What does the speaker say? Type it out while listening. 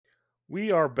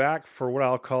We are back for what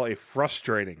I'll call a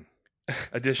frustrating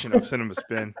edition of Cinema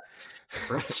Spin.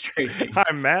 Frustrating.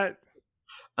 I'm Matt,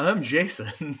 I'm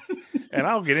Jason. and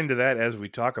I'll get into that as we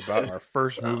talk about our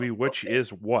first Oh, movie, which okay.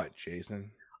 is what,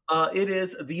 Jason? It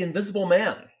is The Invisible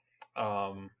Man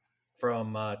um,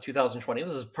 from 2020.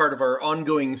 This is part of our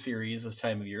ongoing series this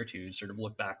time of year to sort of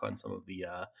look back on some of the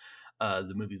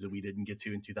movies that we didn't get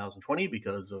to in 2020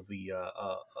 because of the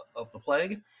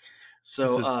plague. This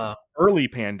So is early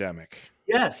pandemic.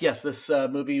 yes, this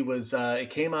movie was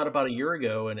it came out about a year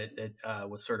ago, and it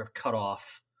was sort of cut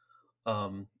off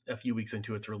a few weeks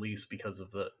into its release because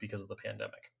of the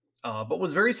pandemic, but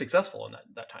was very successful in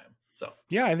that time. So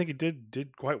Yeah, I think it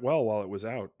did quite well while it was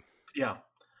out. yeah.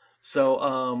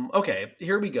 So okay,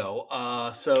 here we go.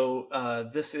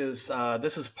 This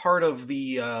is part of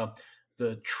the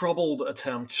troubled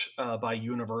attempt by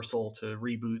Universal to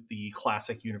reboot the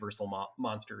classic Universal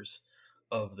monsters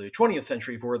of the 20th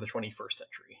century for the 21st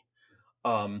century.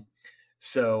 Um,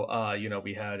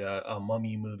 we had a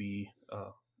mummy movie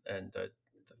and I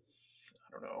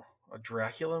don't know, a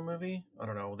Dracula movie. I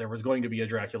don't know. There was going to be a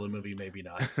Dracula movie, maybe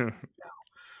not,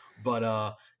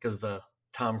 but because the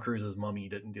Tom Cruise's Mummy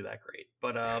didn't do that great.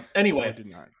 But No, anyway, it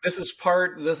did not. this is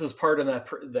part of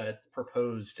that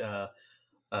proposed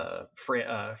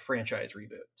franchise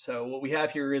reboot. So what we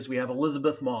have here is we have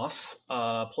Elizabeth Moss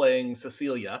playing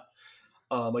Cecilia,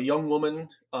 a young woman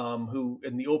who,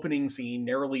 in the opening scene,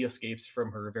 narrowly escapes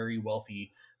from her very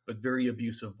wealthy but very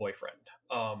abusive boyfriend.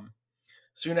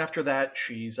 Soon after that,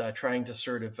 she's trying to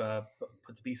sort of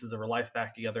put the pieces of her life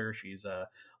back together. She's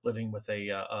living with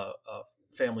a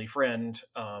family friend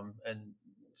and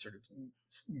sort of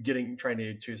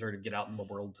trying to sort of get out in the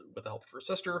world with the help of her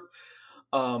sister.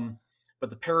 But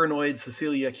the paranoid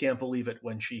Cecilia can't believe it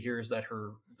when she hears that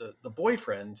the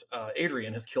boyfriend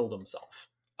Adrian has killed himself.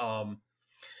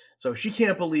 So she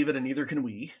can't believe it, and neither can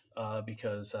we,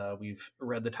 because we've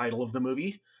read the title of the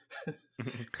movie.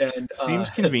 And Seems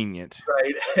convenient.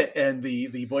 right, and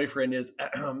the boyfriend is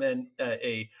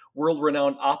a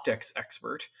world-renowned optics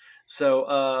expert.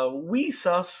 So we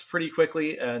suss pretty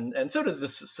quickly, and so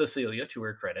does Cecilia, to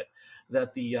her credit,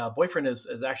 that the boyfriend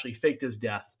has actually faked his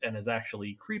death and is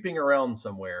actually creeping around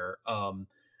somewhere,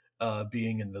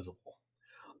 being invisible.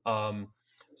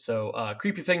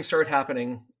 Creepy things start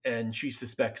happening, and she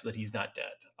suspects that he's not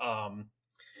dead.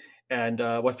 And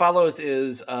what follows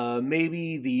is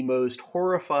maybe the most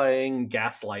horrifying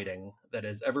gaslighting that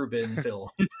has ever been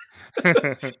filmed.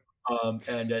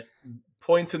 And at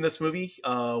points in this movie,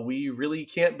 we really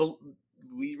can't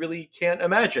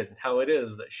imagine how it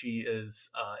is that she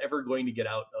is ever going to get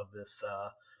out of this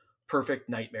perfect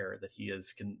nightmare that he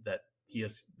is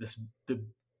the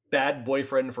bad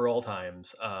boyfriend for all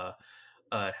times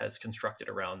has constructed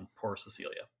around poor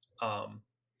Cecilia.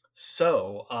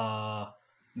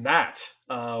 Matt,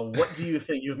 what do you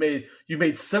think? You've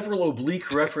made several oblique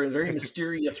very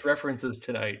mysterious references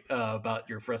tonight about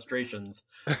your frustrations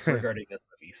regarding this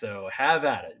movie. So have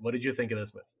at it. What did you think of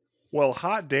this movie? Well,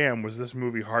 hot damn, was this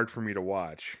movie hard for me to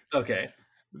watch. Okay.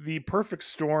 The perfect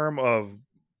storm of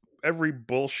every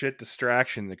bullshit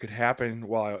distraction that could happen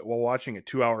while watching a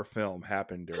 2-hour film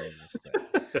happened during this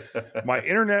thing. My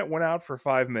internet went out for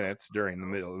 5 minutes during the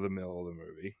middle of the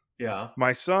movie. Yeah.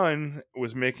 My son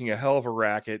was making a hell of a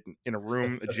racket in a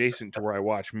room adjacent to where I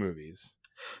watch movies.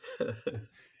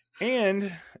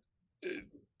 And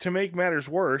to make matters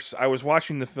worse, I was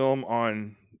watching the film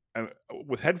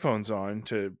with headphones on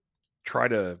to try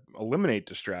to eliminate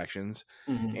distractions,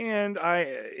 and I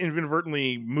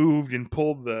inadvertently moved and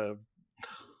pulled the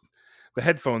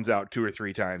headphones out 2 or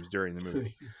 3 times during the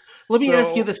movie. Let me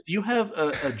ask you this: do you have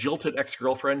a jilted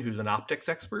ex-girlfriend who's an optics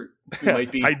expert who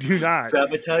might be I do not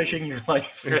sabotaging your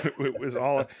life? It was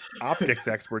all optics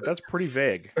expert. That's pretty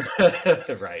vague.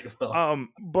 Right. Well.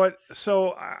 But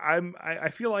so I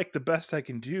feel like the best I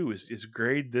can do is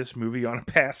grade this movie on a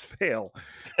pass fail,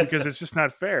 because it's just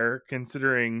not fair,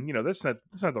 considering that's not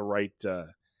the right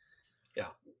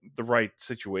the right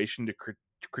situation to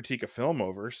critique a film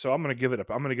over. So I'm gonna give it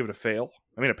a fail.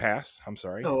 I mean a pass. I'm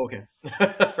sorry. Oh, okay.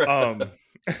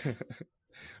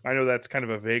 I know that's kind of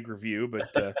a vague review,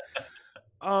 but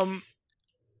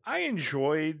I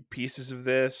enjoyed pieces of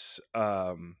this.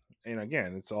 And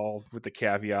again, it's all with the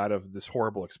caveat of this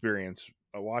horrible experience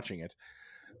watching it.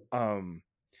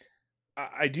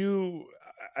 I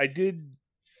did,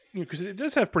 because it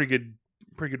does have pretty good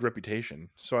reputation.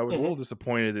 So I was a little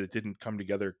disappointed that it didn't come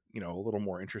together, a little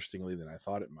more interestingly than I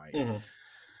thought it might.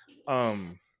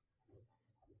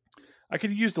 I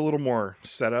could have used a little more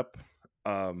setup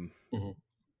in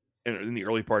the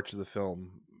early parts of the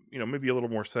film. Maybe a little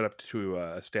more setup to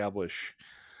establish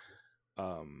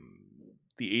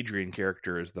the Adrian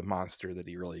character as the monster that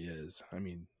he really is. I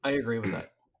mean, I agree with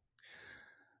that.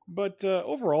 But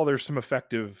overall, there's some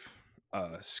effective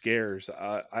scares.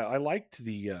 I liked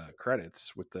the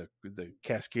credits with the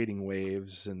cascading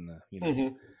waves and the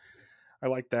Mm-hmm. I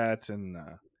like that, and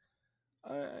I,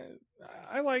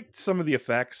 I liked some of the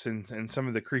effects and some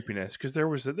of the creepiness because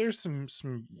there's some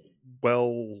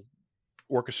well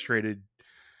orchestrated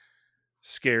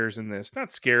scares in this.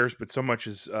 Not scares, but so much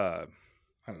as I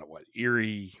don't know what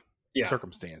eerie Yeah,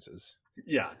 circumstances.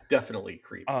 yeah, definitely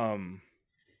creepy.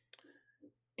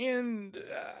 And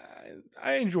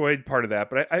I enjoyed part of that,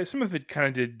 but I some of it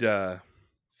kind of did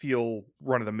feel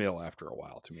run of the mill after a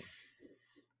while to me.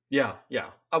 Yeah, yeah.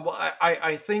 Well,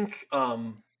 I think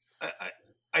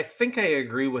I think I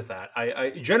agree with that.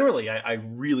 I generally I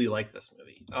really like this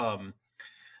movie.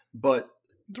 But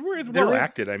It's there well is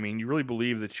acted. I mean, you really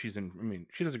believe that she's in. I mean,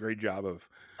 she does a great job of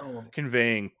oh,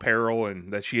 conveying peril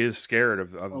and that she is scared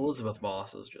of Elizabeth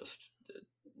Moss is just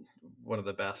one of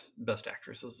the best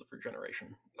actresses of her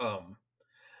generation.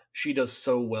 She does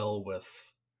so well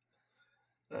with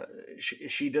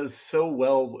she does so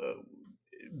well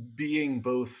being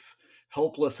both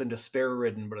helpless and despair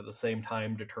ridden, but at the same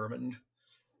time determined.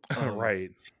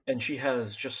 right. And she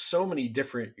has just so many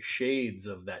different shades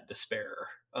of that despair.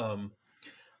 And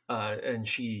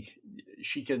she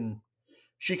can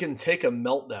take a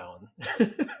meltdown.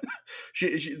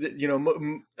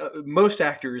 Most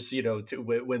actors,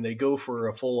 when they go for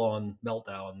a full on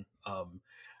meltdown,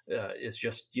 it's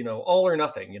just all or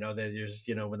nothing. They just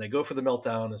when they go for the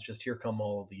meltdown, it's just here come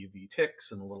all the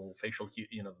tics and the little facial the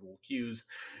little cues,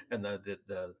 and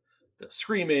the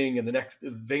screaming and the neck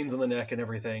veins on the neck and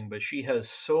everything. But she has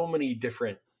so many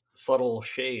different subtle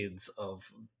shades of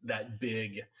that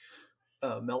big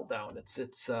meltdown.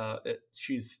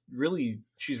 She's really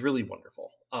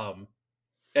wonderful.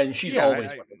 And she's Yeah, always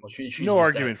wonderful. She's no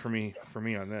just argument for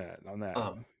me on that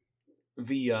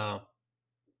the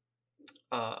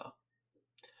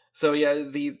so yeah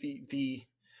the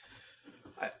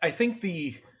I think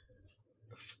the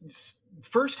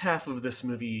first half of this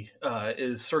movie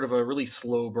is sort of a really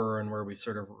slow burn where we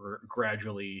sort of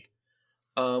gradually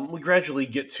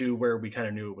get to where we kind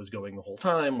of knew it was going the whole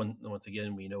time. When once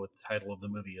again we know what the title of the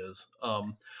movie is.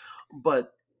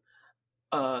 But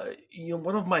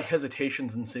one of my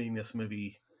hesitations in seeing this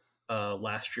movie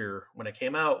last year when it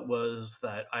came out was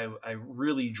that I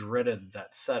really dreaded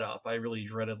that setup. I really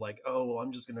dreaded like, oh, well,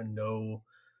 I'm just gonna know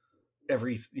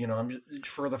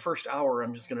for the first hour,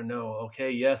 I'm just gonna know.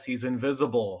 Okay, yes, he's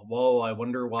invisible. Whoa, I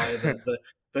wonder why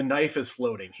the knife is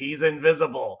floating. He's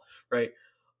invisible, right?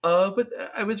 But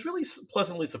I was really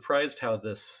pleasantly surprised how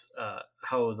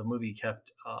how the movie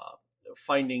kept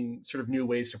finding sort of new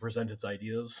ways to present its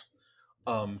ideas.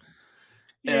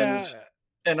 Yeah,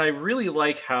 And I really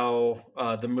like how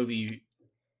the movie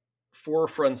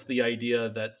forefronts the idea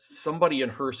that somebody in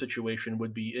her situation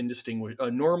would be indistinguishable.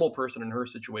 A normal person in her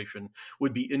situation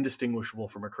would be indistinguishable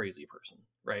from a crazy person,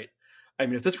 right? I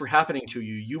mean, if this were happening to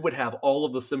you, you would have all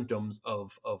of the symptoms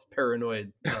of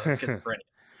paranoid schizophrenia.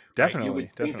 Right? You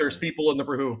would think there's people in the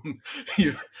room.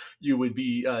 you would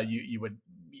be you would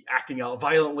be acting out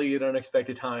violently at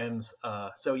unexpected times.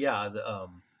 So yeah,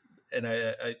 and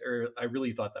I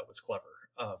really thought that was clever.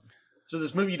 So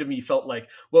this movie to me felt like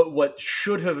what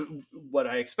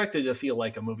I expected to feel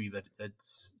like a movie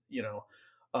that's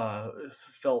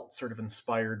felt sort of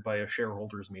inspired by a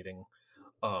shareholders meeting,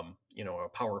 a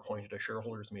PowerPoint at a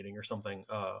shareholders meeting or something.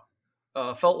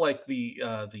 Felt like the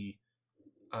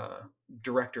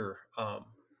director, Leigh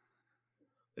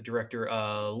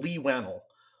Whannell.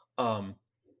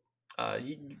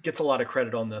 He gets a lot of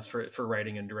credit on this for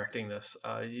writing and directing this.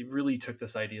 He really took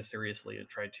this idea seriously and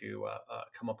tried to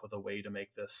come up with a way to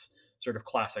make this sort of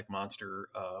classic monster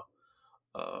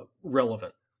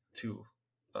relevant to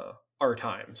our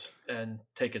times and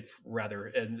take it rather.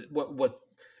 And what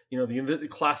the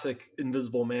classic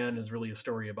Invisible Man is really a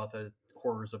story about the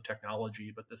horrors of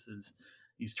technology, but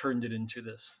he's turned it into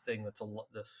this thing that's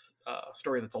this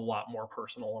story that's a lot more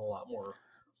personal and a lot more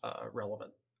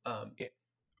relevant.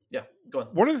 Yeah, go on.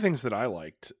 One of the things that I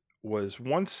liked was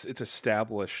once it's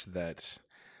established that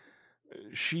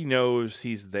she knows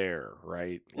he's there,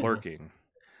 right, lurking.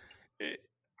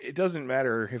 It doesn't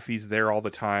matter if he's there all the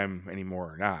time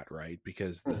anymore or not, right?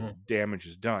 Because the damage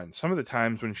is done. Some of the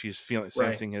times when she's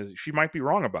sensing his, she might be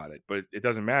wrong about it, but it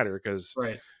doesn't matter because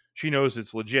she knows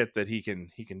it's legit that he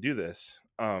can do this.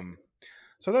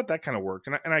 So that kind of worked,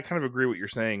 and I kind of agree what you're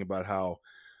saying about how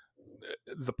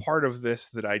the part of this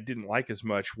that I didn't like as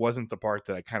much wasn't the part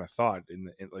that I kind of thought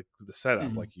in like the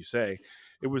setup, like you say.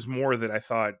 It was more that I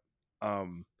thought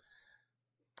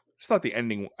just thought the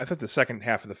ending. I thought the second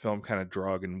half of the film kind of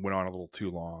drug and went on a little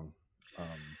too long.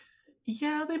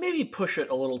 Yeah, they maybe push it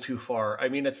a little too far. I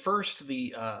mean, at first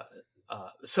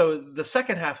so the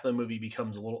second half of the movie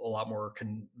becomes a lot more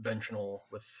conventional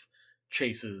with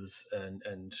chases and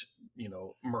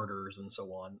murders and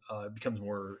so on. It becomes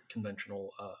more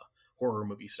conventional horror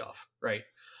movie stuff, right?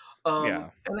 Yeah.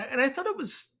 And I thought it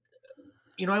was,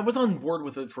 I was on board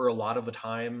with it for a lot of the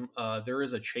time. There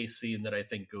is a chase scene that I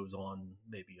think goes on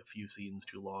maybe a few scenes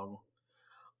too long,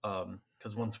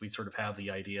 because once we sort of have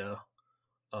the idea,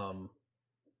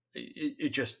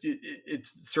 it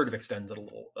sort of extends it a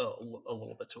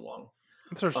little bit too long.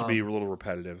 It starts to be a little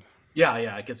repetitive. Yeah,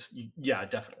 it gets,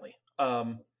 definitely.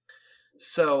 But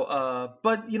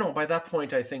by that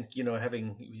point, I think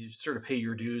having you sort of pay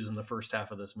your dues in the first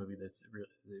half of this movie, it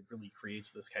really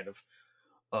creates this kind of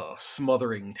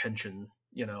smothering tension.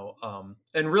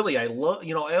 And really, I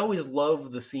always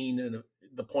love the scene and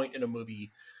the point in a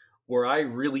movie where I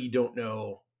really don't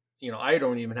know. I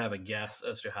don't even have a guess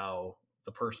as to how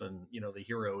the person, the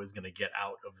hero, is going to get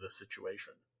out of the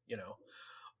situation.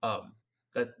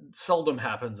 That seldom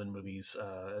happens in movies,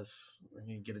 as we're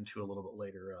going to get into a little bit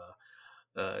later.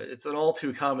 It's an all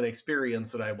too common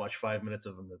experience that I watch 5 minutes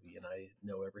of a movie and I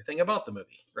know everything about the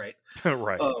movie, right?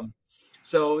 Right.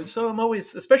 So I'm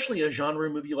always, especially a genre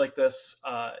movie like this,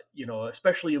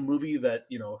 especially a movie that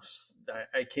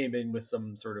I came in with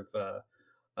some sort of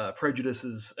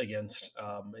prejudices against.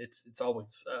 It's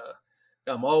always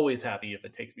I'm always happy if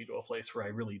it takes me to a place where I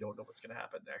really don't know what's going to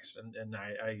happen next, and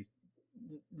I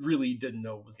really didn't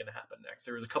know what was going to happen next.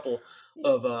 There was a couple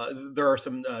of there are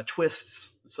some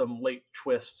twists, some late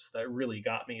twists that really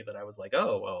got me. That I was like,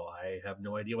 oh well, I have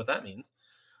no idea what that means.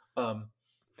 Yeah.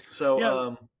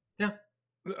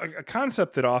 A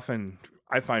concept that often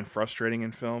I find frustrating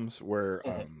in films where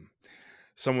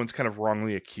someone's kind of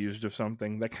wrongly accused of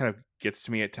something, that kind of gets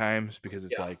to me at times, because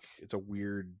it's like it's a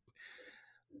weird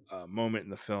moment in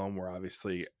the film where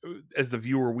obviously as the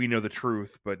viewer we know the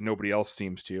truth but nobody else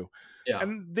seems to.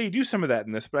 And they do some of that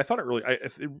in this, but I thought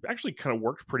it actually kind of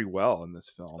worked pretty well in this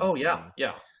film.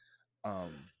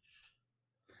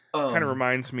 Kind of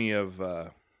reminds me of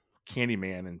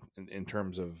Candyman in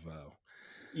terms of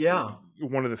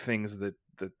one of the things that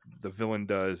the villain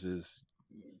does is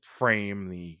frame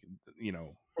the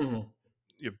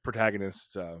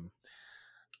protagonist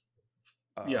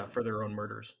for their own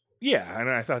murders. And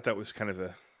I thought that was kind of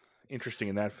interesting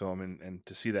in that film, and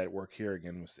to see that work here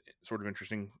again was sort of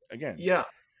interesting again.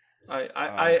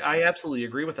 I absolutely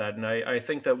agree with that, and I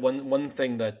think that one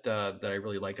thing that I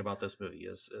really like about this movie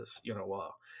is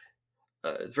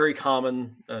it's very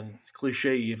common and it's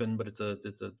cliche even, but it's a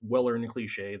well-earned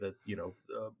cliche that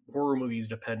horror movies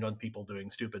depend on people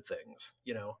doing stupid things,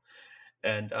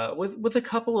 and with a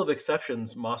couple of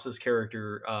exceptions, Moss's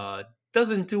character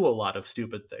doesn't do a lot of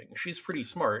stupid things. She's pretty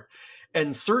smart,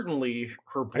 and certainly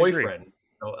her boyfriend,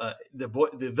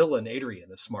 the villain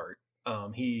Adrian, is smart.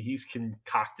 He's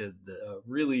concocted a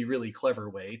really, really clever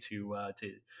way to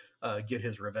get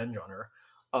his revenge on her.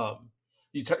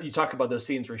 You talk about those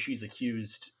scenes where she's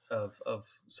accused of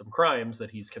some crimes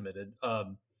that he's committed.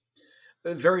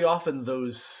 Very often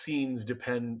those scenes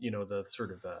depend, the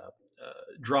sort of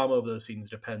drama of those scenes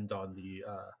depend on the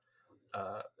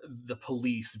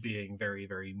police being very,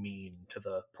 very mean to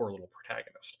the poor little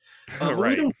protagonist.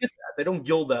 We don't get that. They don't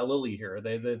gild that lily here.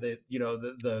 They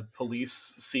the police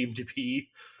seem to be,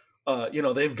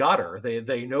 they've got her.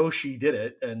 They know she did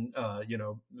it, and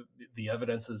the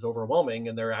evidence is overwhelming,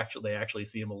 and they actually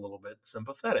seem a little bit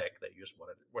sympathetic. They just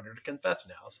want her to confess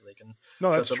now, so they can.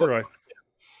 No, that's true. I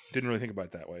didn't really think about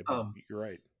it that way, but you're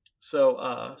right.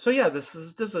 So yeah, this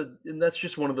is and that's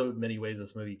just one of the many ways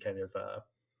this movie kind of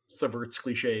subverts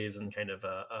cliches and kind of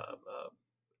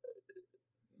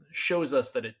shows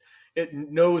us that it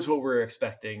knows what we're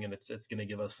expecting, and it's going to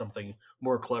give us something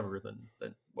more clever than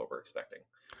what we're expecting.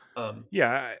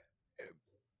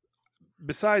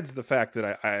 Besides the fact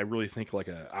that I really think like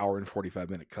an hour and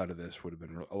 45-minute cut of this would have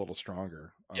been a little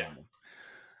stronger. I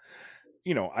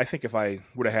think if I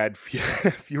would have had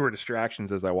fewer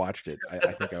distractions as I watched it,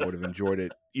 I think I would have enjoyed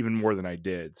it even more than I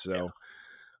did. So,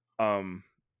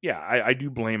 I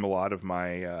do blame a lot of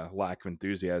my lack of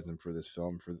enthusiasm for this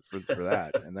film for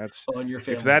that, and that's on your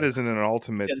family. If that isn't an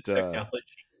ultimate,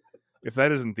 if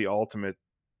that isn't the ultimate,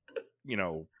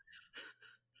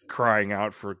 crying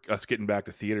out for us getting back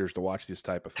to theaters to watch this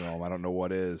type of film, I don't know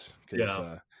what is.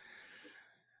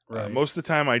 Most of the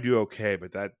time I do okay,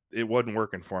 but that it wasn't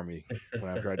working for me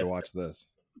when I tried to watch this.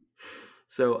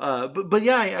 So, but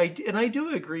yeah, I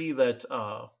do agree that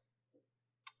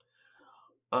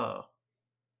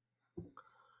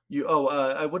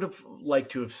I would have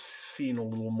liked to have seen a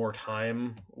little more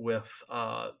time with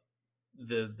the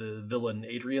villain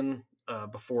Adrian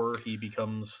before he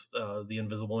becomes the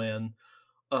Invisible Man,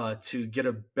 to get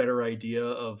a better idea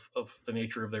of the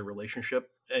nature of their relationship.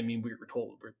 I mean, we were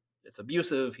told it's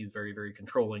abusive. He's very, very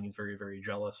controlling. He's very, very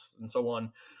jealous, and so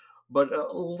on. But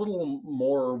a little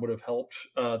more would have helped.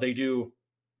 They do.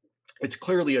 It's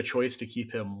clearly a choice to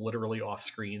keep him literally off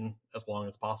screen as long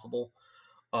as possible.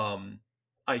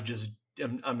 I just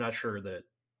I'm not sure that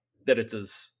it's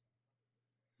as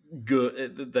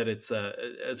good, that it's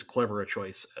as clever a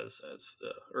choice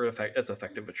or as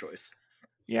effective a choice.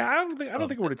 Yeah, I don't think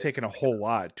it would have taken a whole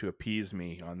lot to appease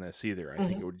me on this either. I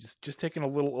think it would just taken a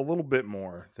little bit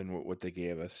more than what they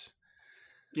gave us.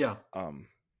 Yeah.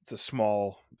 It's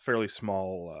a fairly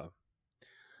small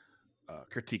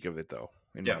critique of it, though,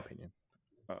 in my opinion.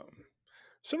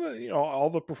 Some of all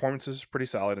the performances pretty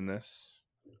solid in this.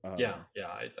 I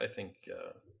think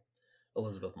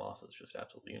Elizabeth Moss is just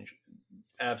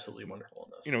absolutely wonderful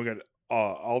in this. We got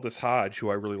Aldous Hodge, who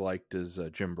I really liked as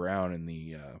Jim Brown in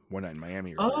the One Night in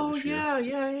Miami. Oh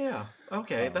yeah.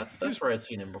 Okay, that's where I'd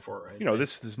seen him before. Right?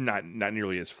 This is not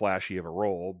nearly as flashy of a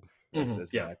role as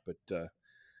that, but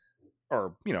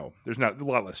or there's not a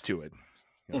lot less to it.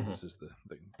 This is the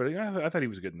thing, but I thought he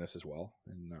was good in this as well,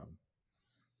 and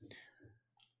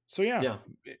so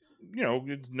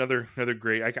it's another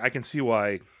great. I can see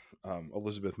why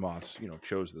Elizabeth Moss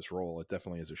chose this role. It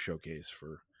definitely is a showcase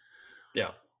for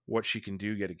what she can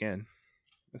do yet again.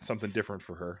 It's something different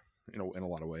for her in a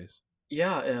lot of ways.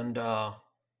 Yeah, and I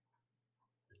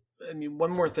mean,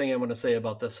 one more thing I want to say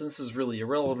about this. This is really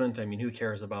irrelevant. I mean, who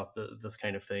cares about this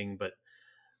kind of thing? But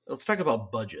let's talk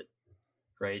about budget,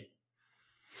 right?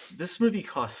 This movie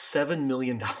cost $7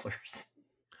 million. That's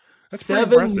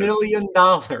 $7 million.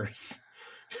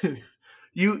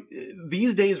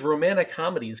 These days, romantic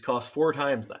comedies cost 4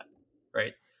 times that,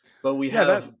 right? But we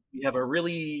have a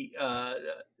really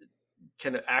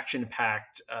kind of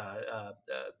action-packed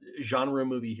genre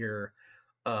movie here,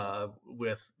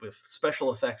 with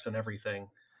special effects and everything,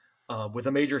 with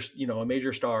a major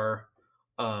star,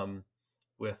 for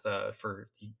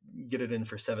get it in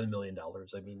for $7 million.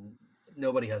 I mean,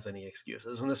 nobody has any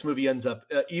excuses, and this movie ends up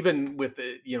even with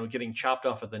it, getting chopped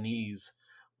off at the knees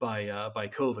by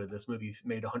COVID. This movie's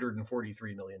made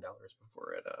 $143 million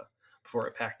before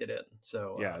it packed it in.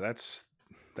 So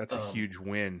that's a huge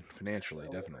win financially,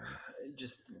 definitely. I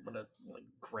just want to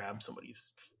grab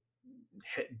somebody's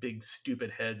big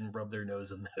stupid head and rub their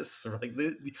nose in this. Or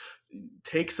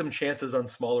take some chances on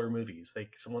smaller movies.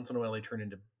 Once in a while they turn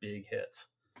into big hits.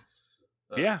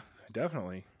 Yeah,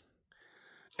 definitely.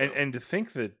 So. And to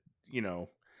think that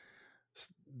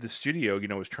the studio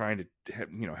was trying to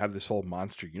have this whole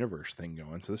monster universe thing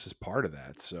going, so this is part of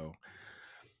that. So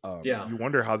you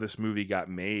wonder how this movie got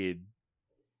made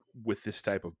with this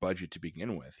type of budget to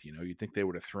begin with. You'd think they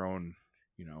would have thrown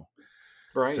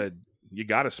right, said you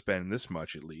got to spend this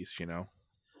much at least.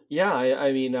 Yeah,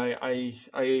 I mean, I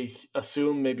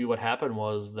assume maybe what happened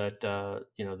was that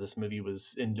this movie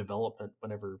was in development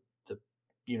whenever the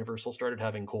Universal started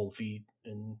having cold feet,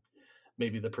 and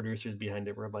maybe the producers behind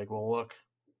it were like, well, look,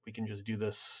 we can just do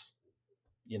this,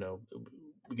 we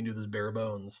can do this bare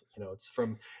bones. It's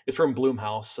from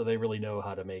Blumhouse, so they really know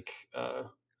how to make a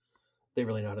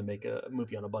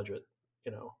movie on a budget.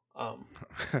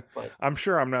 But I'm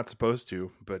sure I'm not supposed to,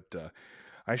 but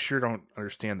I sure don't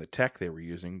understand the tech they were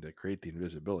using to create the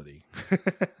invisibility.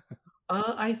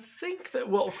 I think that,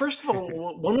 well, first of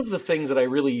all, one of the things that I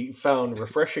really found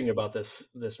refreshing about this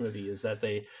movie is that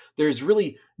there's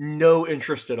really no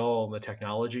interest at all in the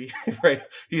technology, right?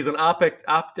 He's an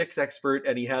optics expert,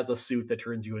 and he has a suit that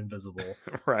turns you invisible.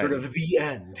 Right. Sort of the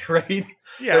end, right?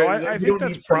 Yeah, I think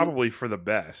that's probably for the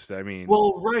best. I mean,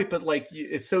 well, right, but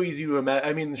it's so easy to imagine.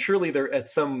 I mean, surely there at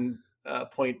some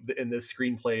point in this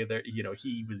screenplay there,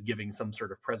 he was giving some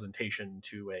sort of presentation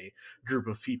to a group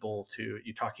of people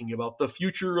you're talking about the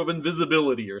future of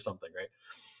invisibility or something, right?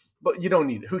 But you don't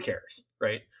need it. Who cares,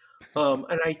 right? And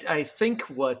I think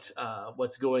what's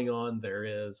going on there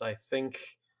is, I think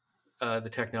the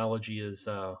technology is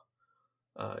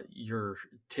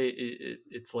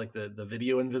it's like the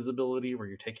video invisibility, where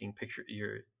you're taking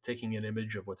an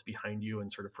image of what's behind you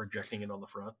and sort of projecting it on the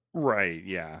front. Right.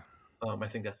 Yeah. I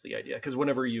think that's the idea, because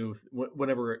whenever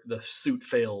the suit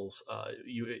fails,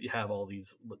 you have all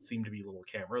these what seem to be little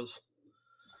cameras.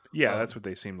 Yeah, that's what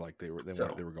they seemed like they were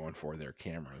going for, their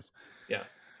cameras. Yeah.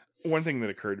 One thing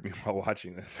that occurred to me while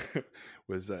watching this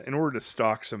was in order to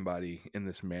stalk somebody in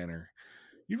this manner,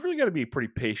 you've really got to be a pretty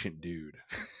patient dude.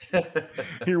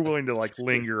 You're willing to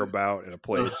linger about in a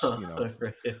place,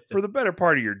 for the better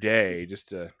part of your day, just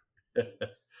to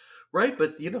Right,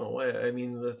 but I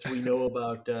mean, that's we know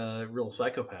about real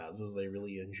psychopaths is they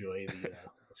really enjoy the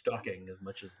stalking as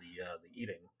much as the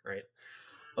eating, right?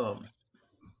 Um,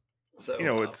 so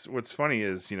what's funny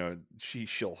is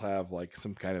she'll have like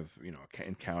some kind of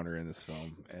encounter in this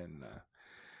film,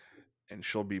 and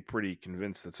she'll be pretty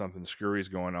convinced that something screwy is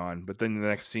going on, but then the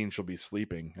next scene she'll be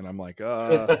sleeping, and I'm like,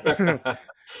 right,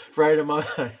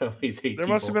 I always hate there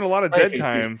must have people. been a lot of I dead hate people.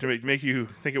 time to make you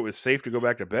think it was safe to go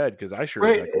back to bed, because I sure as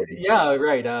Right, heck wouldn't. yeah,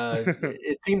 right.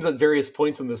 It seems at various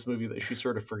points in this movie that she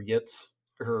sort of forgets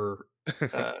her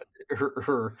uh,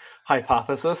 her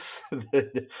hypothesis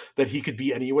that he could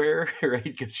be anywhere, right?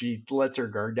 Because she lets her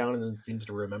guard down and then seems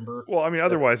to remember. Well, I mean,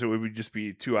 otherwise it would just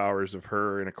be 2 hours of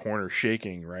her in a corner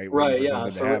shaking, right, waiting Right, for yeah,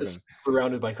 something to happen.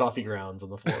 surrounded by coffee grounds on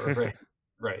the floor, right,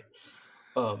 right.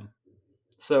 Um,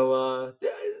 so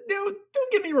now,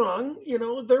 don't get me wrong,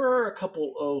 there are a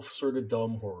couple of sort of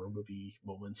dumb horror movie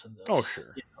moments in Oh, this,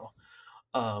 sure.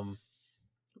 Um,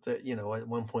 that at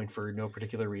one point for no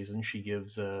particular reason she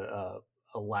gives a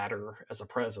ladder as a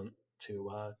present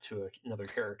to another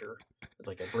character,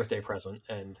 like a birthday present,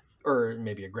 or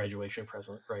maybe a graduation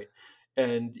present, right?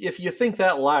 And if you think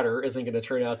that ladder isn't going to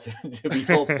turn out to be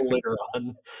helpful later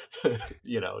on,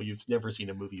 you've never seen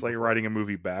a movie It's like before. writing a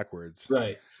movie backwards,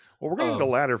 Right? Well, we're gonna need a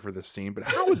ladder for this scene, but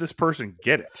how would this person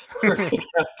get it?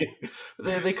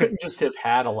 They couldn't just have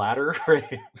had a ladder,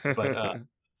 right? But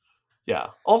yeah.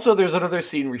 Also, there's another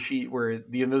scene where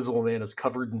the Invisible Man is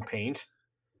covered in paint,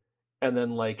 and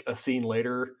then like a scene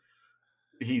later,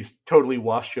 he's totally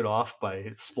washed it off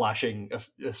by splashing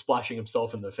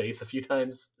himself in the face a few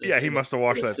times. Yeah, he must have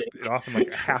washed it off in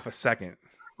like half a second.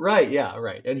 Right. Yeah.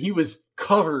 Right. And he was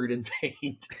covered in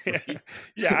paint. Right?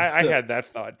 Yeah, I had that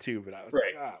thought too, but I was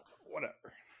right. like,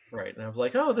 whatever. Right. And I was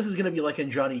like, oh, this is going to be like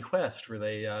in Johnny Quest, where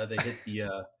they hit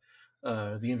the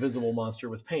invisible monster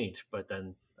with paint, but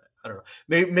then I don't know.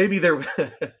 Maybe there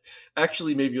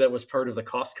actually maybe that was part of the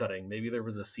cost cutting. Maybe there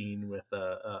was a scene with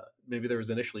maybe there was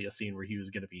initially a scene where he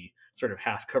was going to be sort of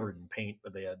half covered in paint,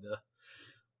 but they had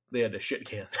to shit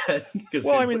can that.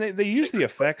 Well, I mean, they use the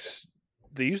effects.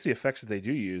 They use the effects that they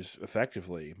do use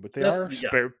effectively, but they are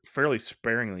fairly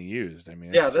sparingly used. I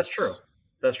mean, that's true.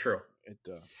 That's true.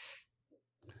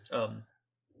 So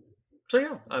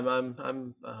yeah,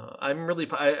 I'm really.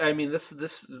 I mean, this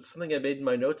is something I made in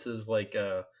my notes is like.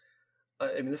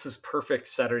 I mean, this is perfect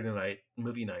Saturday night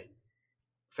movie night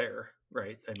fare,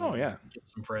 right? I mean, get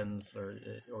some friends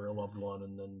or a loved one,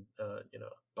 and then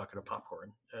bucket of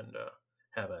popcorn and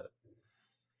have at it.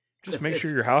 Just make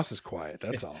sure your house is quiet.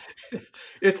 That's all.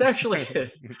 It's actually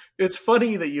it's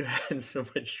funny that you had so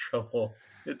much trouble.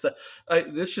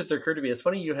 This just occurred to me. It's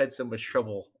funny you had so much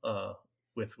trouble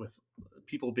with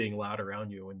people being loud around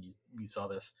you when you saw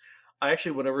this. I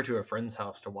actually went over to a friend's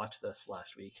house to watch this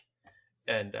last week.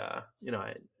 And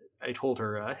I told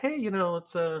her, hey,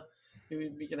 let's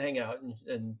we can hang out,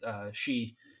 and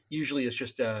she usually is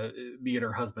just me and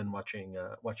her husband watching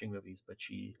movies, but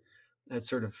she had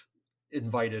sort of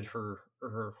invited her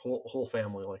whole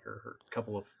family, like her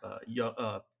couple of young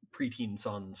preteen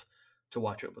sons, to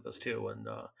watch it with us too, and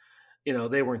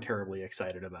they weren't terribly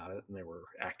excited about it, and they were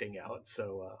acting out.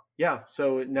 So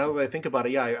so now that I think about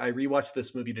it, I rewatched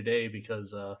this movie today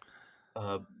because of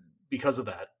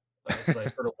that. Because I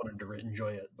sort of wanted to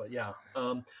enjoy it, but yeah.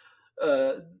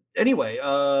 Anyway,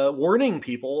 warning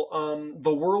people: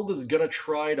 the world is gonna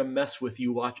try to mess with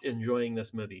you enjoying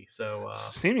this movie. So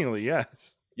seemingly,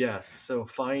 yes. Yes. So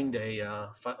find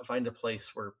a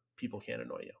place where people can't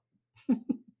annoy you.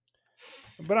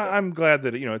 But I'm glad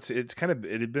that it's kind of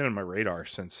it had been on my radar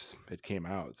since it came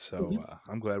out, so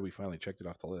I'm glad we finally checked it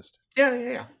off the list.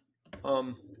 Yeah.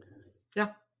 Yeah.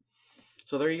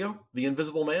 So there you go, The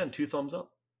Invisible Man. 2 thumbs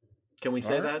up. Can we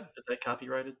say that? Is that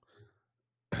copyrighted?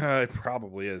 It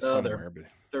probably is somewhere, but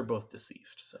they're both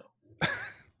deceased. So,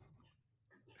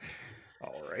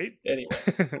 all right. Anyway,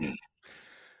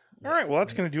 all right. Well,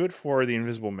 that's going to do it for The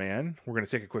Invisible Man. We're going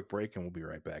to take a quick break, and we'll be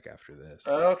right back after this.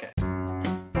 Okay.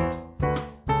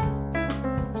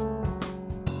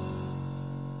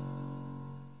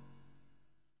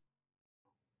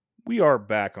 We are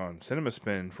back on Cinema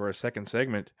Spin for a second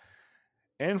segment.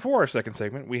 And for our second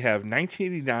segment, we have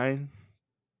 1989's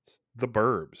The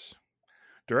Burbs,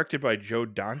 directed by Joe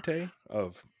Dante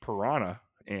of Piranha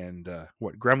and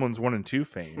Gremlins 1 and 2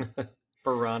 fame.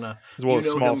 Piranha. As well as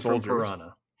Small Soldiers.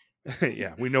 Piranha.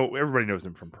 Yeah, everybody knows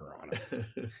him from Piranha.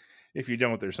 If you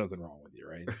don't, there's something wrong with you,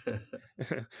 right?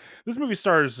 This movie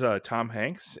stars Tom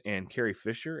Hanks and Carrie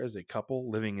Fisher as a couple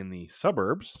living in the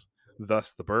suburbs,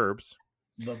 thus The Burbs.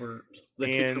 The Burbs. The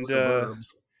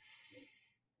Burbs.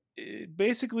 It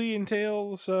basically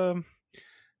entails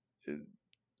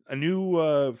a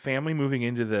new family moving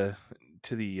into the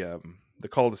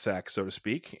cul-de-sac, so to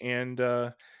speak, and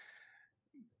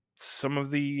some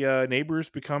of the neighbors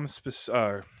become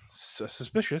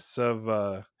suspicious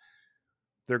of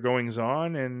their goings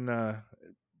on and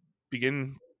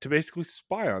begin to basically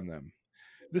spy on them.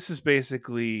 This is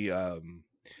basically uh,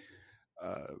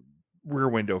 Rear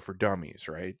Window for Dummies,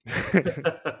 right?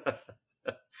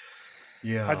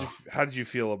 Yeah. How did you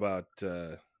feel about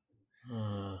the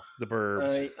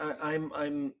Burbs?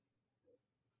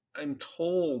 I'm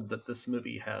told that this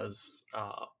movie has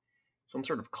some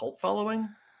sort of cult following.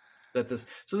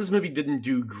 This movie didn't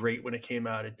do great when it came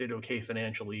out. It did okay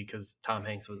financially because Tom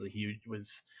Hanks was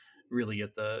really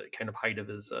at the kind of height of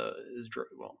his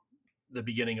the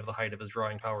beginning of the height of his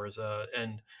drawing powers,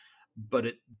 but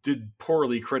it did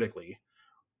poorly critically,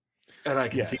 and I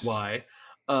can see why.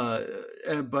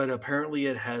 But apparently,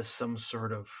 it has some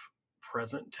sort of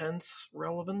present tense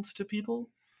relevance to people.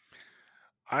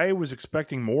 I was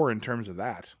expecting more in terms of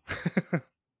that.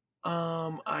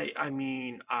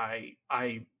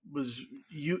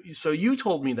 So you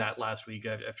told me that last week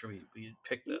after we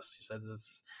picked this. You said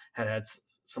this had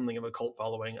something of a cult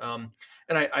following. And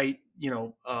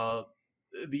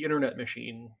the Internet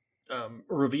Machine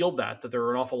revealed that there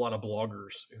are an awful lot of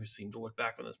bloggers who seem to look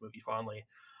back on this movie fondly.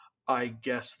 I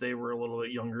guess they were a little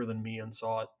bit younger than me and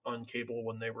saw it on cable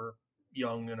when they were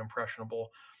young and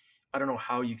impressionable. I don't know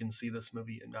how you can see this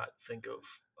movie and not think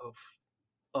of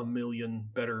a million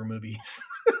better movies.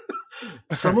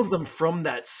 Some of them from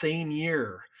that same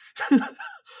year.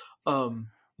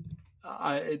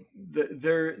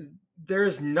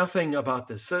 There's nothing about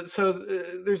this. So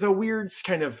there's a weird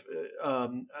kind of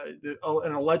an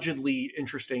allegedly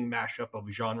interesting mashup of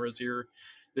genres here.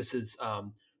 This is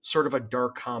sort of a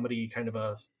dark comedy, kind of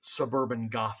a suburban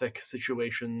gothic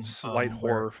situation, slight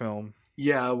horror film.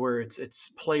 Yeah, where it's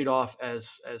played off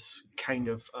as kind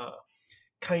of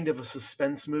a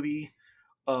suspense movie,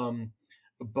 but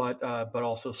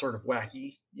also sort of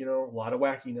wacky. A lot of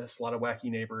wackiness, a lot of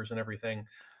wacky neighbors and everything.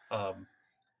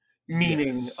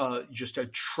 Meaning just a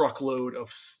truckload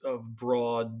of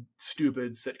broad,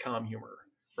 stupid sitcom humor,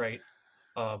 right?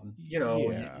 You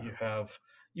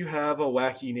have a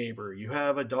wacky neighbor. You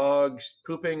have a dog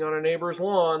pooping on a neighbor's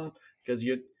lawn because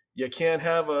you can't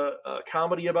have a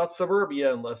comedy about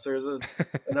suburbia unless there's an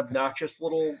obnoxious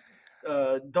little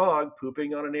dog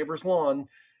pooping on a neighbor's lawn,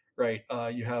 right?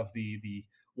 You have the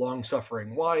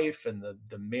long-suffering wife and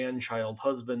the man-child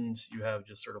husband. You have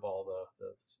just sort of all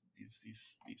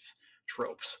these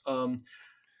tropes.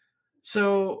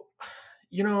 So,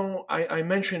 I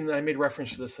mentioned, I made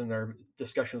reference to this in our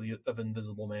discussion of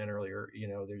Invisible Man earlier.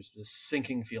 There's this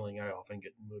sinking feeling I often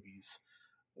get in movies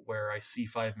where I see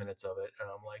 5 minutes of it and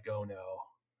I'm like, oh no,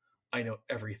 I know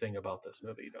everything about this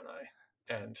movie, don't I?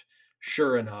 And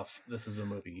sure enough, this is a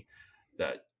movie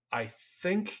that I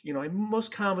think,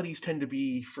 most comedies tend to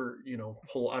be for,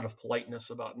 pull out of politeness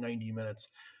about 90 minutes.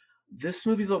 This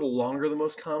movie's a little longer than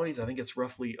most comedies. I think it's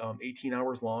roughly 18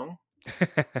 hours long.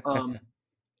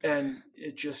 And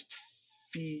it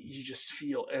you just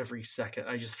feel every second.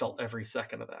 I just felt every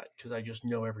second of that because I just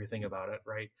know everything about it,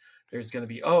 right? There's going to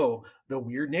be, the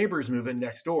weird neighbors move in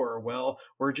next door. Well,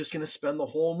 we're just going to spend the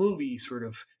whole movie sort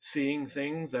of seeing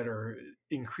things that are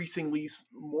increasingly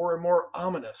more and more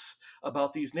ominous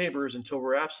about these neighbors until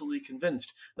we're absolutely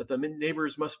convinced that the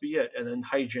neighbors must be it. And then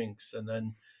hijinks, and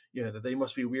then, that they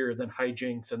must be weird, then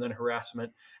hijinks, and then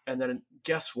harassment. And then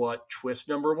guess what? Twist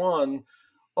number one.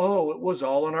 Oh, it was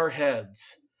all in our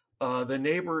heads.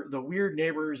 The weird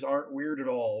neighbors aren't weird at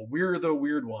all. We're the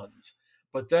weird ones.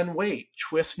 But then wait,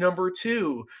 twist number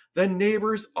two, the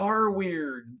neighbors are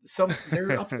weird.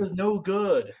 They're up to no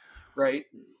good, right?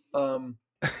 Yeah,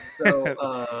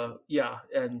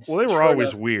 and well, they were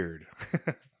always weird.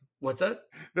 What's that?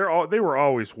 They were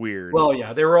always weird. Well,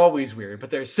 yeah, they were always weird, but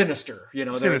they're sinister.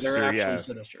 They're actually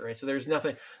sinister, right? So there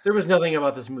was nothing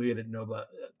about this movie I didn't know about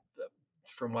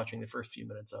from watching the first few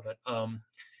minutes of it.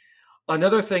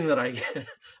 Another thing that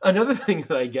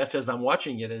I guess as I'm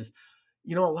watching it is,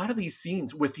 a lot of these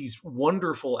scenes with these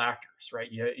wonderful actors,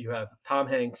 right? You have Tom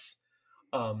Hanks,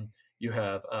 you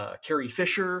have Carrie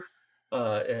Fisher,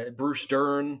 Bruce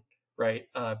Dern, right?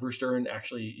 Bruce Dern,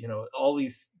 actually, all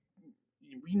these,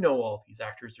 we know all these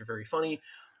actors are very funny,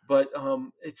 but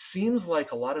it seems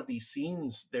like a lot of these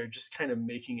scenes, they're just kind of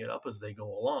making it up as they go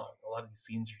along. A lot of these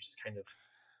scenes are just kind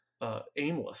of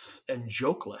aimless and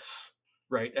jokeless,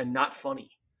 right? And not funny.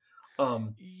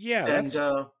 And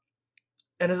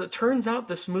as it turns out,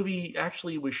 this movie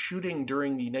actually was shooting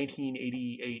during the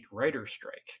 1988 writer's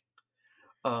strike.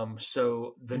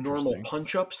 So the normal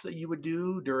punch-ups that you would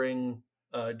do during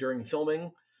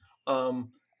filming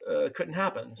couldn't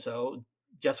happen. So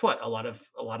guess what? A lot of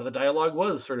the dialogue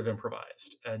was sort of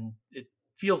improvised, and it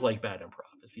feels like bad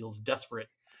improv. It feels desperate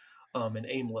and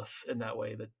aimless in that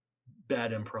way that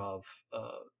bad improv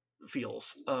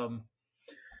feels.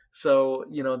 So,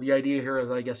 the idea here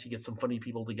is, I guess, you get some funny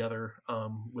people together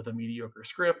with a mediocre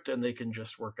script, and they can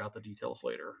just work out the details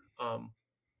later.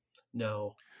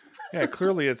 No. Yeah,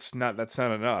 clearly that's not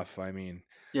enough. I mean,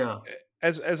 Yeah.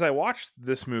 As I watched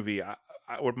this movie,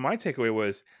 what my takeaway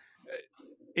was,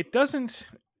 it doesn't.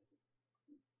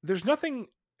 There's nothing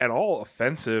at all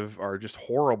offensive or just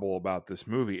horrible about this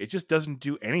movie. It just doesn't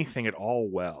do anything at all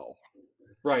well.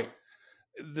 Right.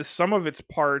 The sum of its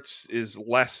parts is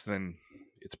less than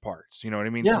its parts. You know what I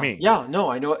mean? Yeah. To me, Yeah.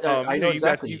 No, I know. I know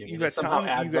exactly. You got somehow Tom,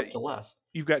 adds up to less.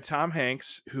 You've got Tom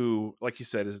Hanks, who, like you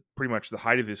said, is pretty much the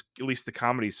height of his, at least the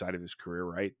comedy side of his career,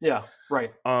 right? Yeah.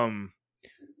 Right.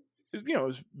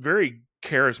 Is very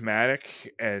charismatic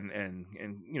and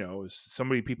is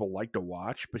somebody people like to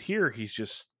watch. But here he's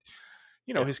just,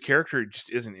 his character just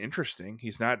isn't interesting.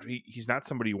 He's not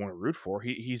somebody you want to root for.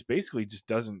 He's basically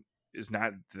just is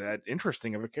not that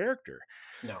interesting of a character.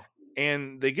 No.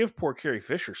 And they give poor Carrie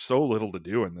Fisher so little to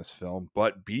do in this film,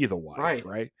 but be the wife,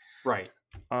 right? Right.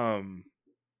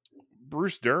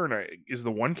 Bruce Dern is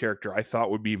the one character I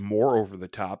thought would be more over the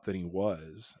top than he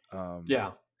was.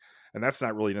 Yeah. And that's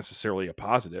not really necessarily a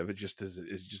positive. It just is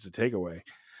just a takeaway.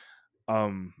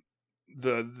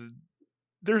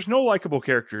 There's no likable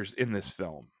characters in this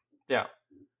film. Yeah.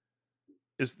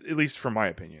 Is at least from my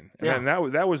opinion. And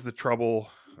that was the trouble.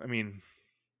 I mean,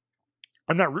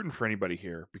 I'm not rooting for anybody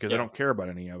here because I don't care about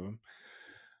any of them.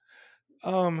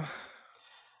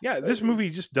 This movie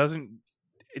just doesn't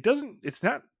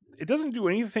do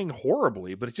anything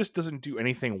horribly, but it just doesn't do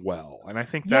anything well. And I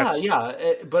think that's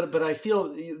but I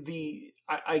feel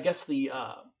I guess the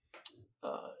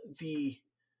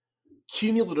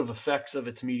cumulative effects of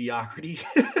its mediocrity.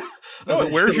 No,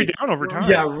 it wears you down over time.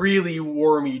 Yeah, really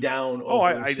wore me down.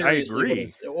 I agree.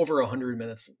 Over 100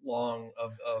 minutes long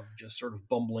of just sort of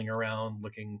bumbling around,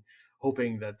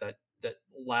 hoping that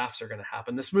laughs are going to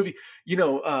happen. This movie,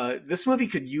 this movie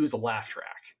could use a laugh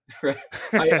track.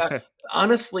 Right?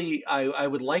 Honestly, I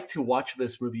would like to watch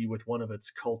this movie with one of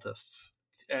its cultists,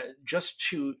 just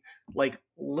to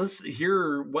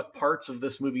hear what parts of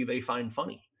this movie they find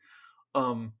funny.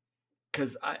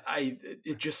 Because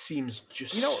it just seems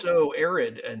just so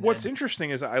arid. And what's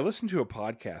interesting is I listened to a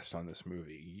podcast on this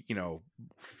movie, a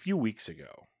few weeks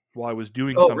ago while I was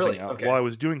doing something else. Okay. While I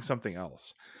was doing something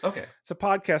else. Okay. It's a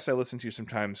podcast I listen to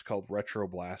sometimes called Retro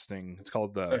Blasting. It's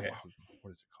called what is it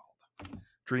called?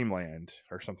 Dreamland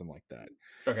or something like that.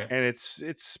 Okay. And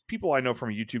it's people I know from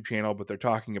a YouTube channel, but they're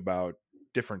talking about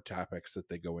different topics that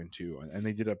they go into. And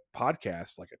they did a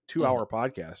podcast, like a 2-hour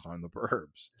podcast on the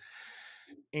Burbs.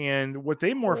 And what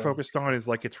they more focused on is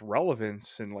its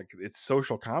relevance and its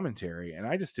social commentary. And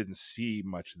I just didn't see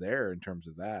much there in terms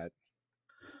of that.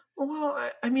 Well,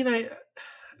 I mean,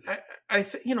 I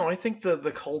think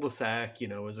the cul-de-sac,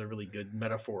 is a really good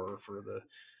metaphor for the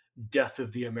death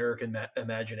of the American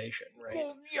imagination, right?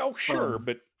 Well, sure,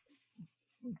 but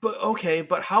okay,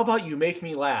 but how about you make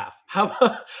me laugh? How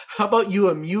about you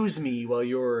amuse me while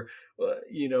you're,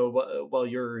 while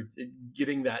you're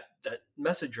getting that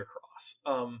message across?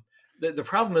 The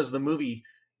problem is the movie,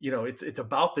 it's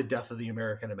about the death of the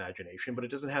American imagination, but it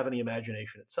doesn't have any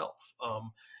imagination itself.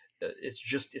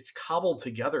 It's cobbled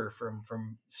together from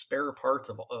spare parts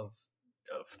of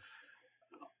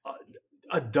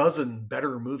a dozen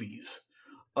better movies.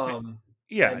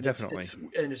 Definitely.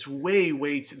 It's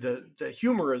way too, the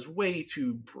humor is way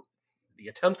too, the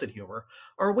attempts at humor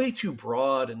are way too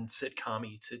broad and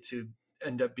sitcom-y to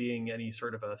end up being any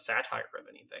sort of a satire of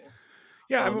anything.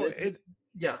 Yeah, go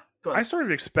ahead. I sort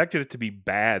of expected it to be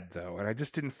bad though, and I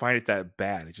just didn't find it that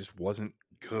bad. It just wasn't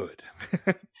good.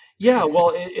 Yeah,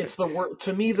 well, it's the worst.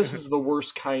 To me, this is the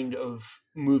worst kind of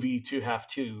movie to have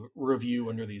to review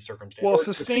under these circumstances. Well,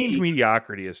 sustained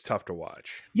mediocrity is tough to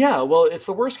watch. Yeah, well, it's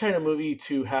the worst kind of movie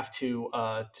to have to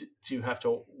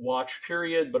watch.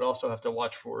 Period, but also have to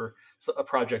watch for a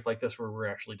project like this where we're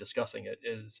actually discussing it.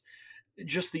 Is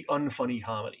just the unfunny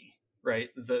comedy, right?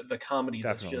 The comedy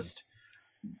Definitely.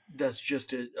 that's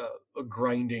just a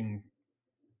grinding,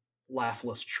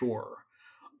 laughless chore.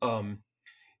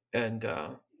 And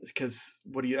because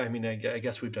I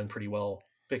guess we've done pretty well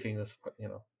picking this,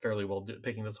 fairly well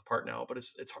picking this apart now, but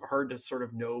it's hard to sort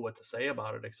of know what to say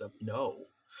about it except no.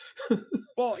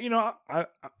 Well, I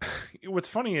what's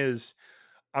funny is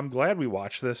I'm glad we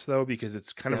watched this though, because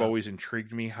it's kind of always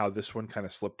intrigued me how this one kind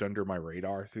of slipped under my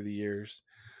radar through the years.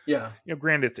 Yeah.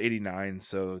 Granted it's 89,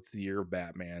 so it's the year of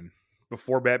Batman,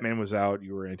 before Batman was out,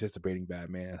 you were anticipating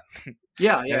Batman.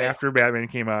 Yeah, And after Batman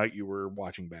came out, you were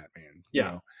watching Batman. Yeah.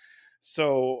 You know?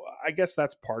 So I guess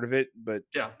that's part of it, but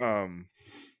Yeah.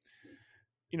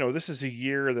 you know, this is a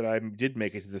year that I did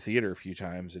make it to the theater a few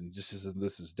times, and this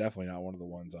is definitely not one of the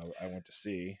ones I went to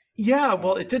see. Yeah,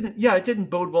 well, it didn't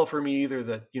bode well for me either.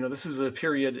 That, you know, this is a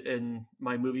period in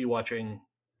my movie watching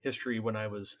history when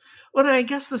I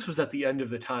guess this was at the end of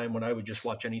the time when I would just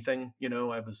watch anything. You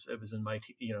know, I was in my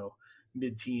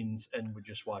mid-teens and would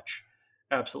just watch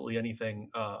absolutely anything.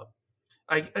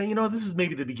 You know, this is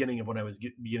maybe the beginning of when I was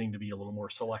beginning to be a little more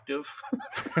selective.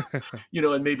 You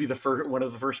know, and maybe one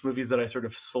of the first movies that I sort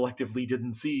of selectively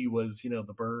didn't see was, you know,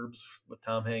 The Burbs with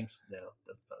Tom Hanks. No,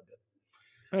 doesn't sound good.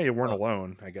 Hey, you weren't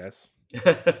alone, I guess.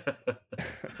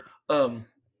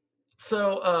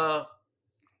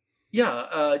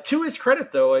 To his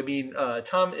credit, though, I mean,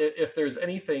 Tom, if there's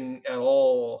anything at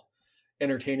all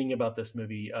entertaining about this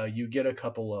movie, you get a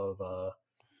couple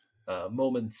of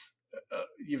moments,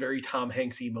 very Tom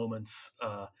Hanksy moments.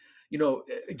 You know,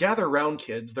 gather around,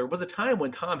 kids. There was a time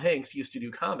when Tom Hanks used to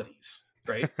do comedies,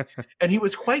 right? And he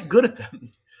was quite good at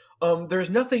them. There's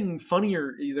nothing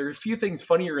funnier. There are a few things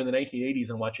funnier in the 1980s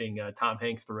than watching Tom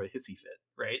Hanks throw a hissy fit,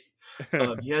 right?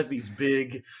 He has these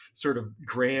big, sort of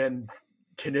grand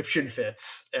conniption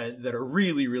fits that are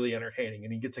really, really entertaining,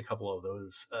 and he gets a couple of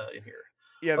those in here.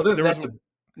 Yeah, other than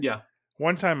that,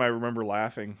 one time I remember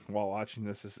laughing while watching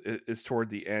this is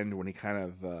toward the end when he kind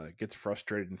of gets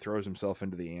frustrated and throws himself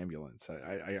into the ambulance.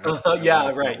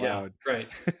 Yeah,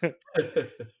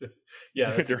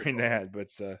 during that, but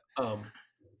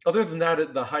other than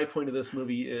that, the high point of this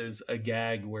movie is a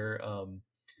gag where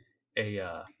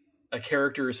a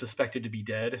character is suspected to be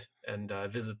dead and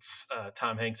visits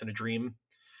Tom Hanks in a dream,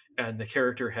 and the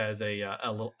character has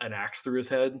an axe through his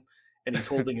head. And he's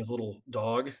holding his little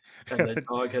dog, and the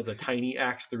dog has a tiny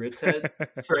axe through its head,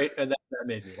 right? And that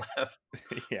made me laugh.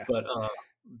 Yeah. But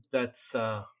that's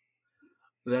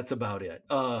about it.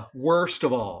 Worst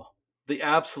of all, the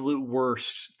absolute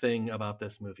worst thing about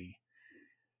this movie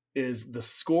is the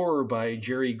score by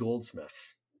Jerry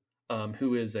Goldsmith,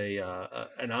 who is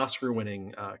an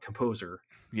Oscar-winning composer.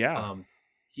 Yeah.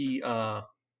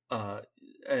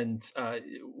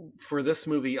 For this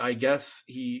movie, I guess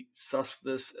he sussed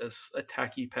this as a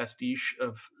tacky pastiche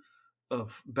of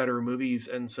better movies,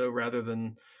 and so rather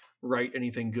than write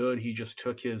anything good, he just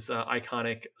took his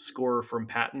iconic score from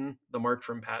Patton, the March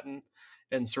from Patton,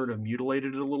 and sort of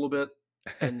mutilated it a little bit.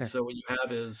 And so what you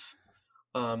have is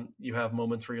you have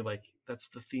moments where you're like, "That's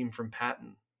the theme from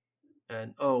Patton,"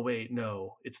 and oh wait,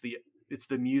 no, it's the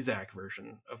Muzak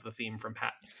version of the theme from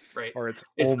Patton, right? Or it's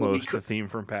almost the theme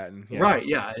from Patton, yeah. Right?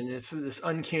 Yeah, and it's this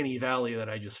uncanny valley that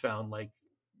I just found, like,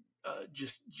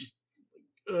 just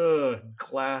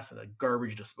glass and a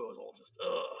garbage disposal, just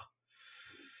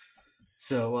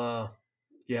So,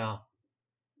 yeah,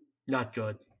 not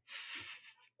good.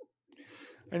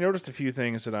 I noticed a few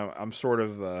things that I'm sort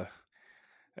of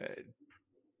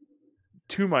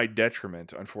to my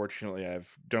detriment. Unfortunately,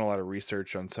 I've done a lot of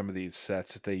research on some of these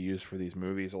sets that they use for these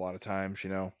movies. A lot of times, you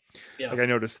know, like I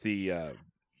noticed the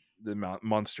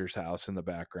Munsters house in the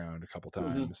background a couple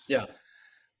times. Mm-hmm.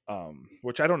 Yeah.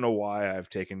 Which I don't know why I've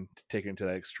taken to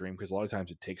that extreme, because a lot of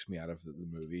times it takes me out of the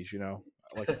movies, you know,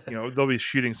 like, you know, they'll be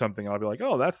shooting something and I'll be like,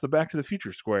 oh, that's the Back to the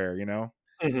Future square, you know.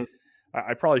 Mm-hmm.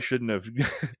 I probably shouldn't have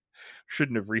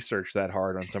researched that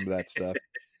hard on some of that stuff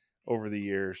over the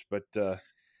years, but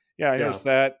yeah, I noticed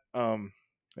that. I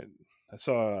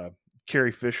saw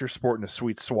Carrie Fisher sporting a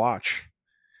sweet swatch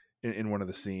in one of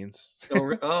the scenes.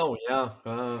 Oh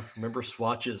yeah, remember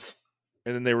swatches.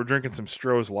 And then they were drinking some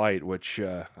Stroh's Light, which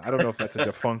I don't know if that's a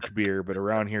defunct beer, but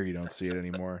around here you don't see it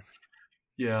anymore.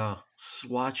 Yeah,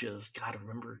 swatches. God, I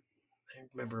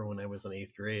remember when I was in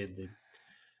 8th grade,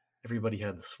 everybody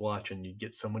had the swatch, and you'd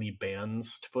get so many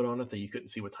bands to put on it that you couldn't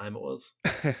see what time it was.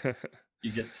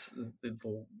 You get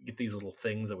these little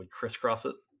things that would crisscross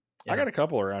it. Yeah. I got a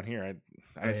couple around here.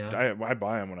 I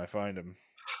buy them when I find them.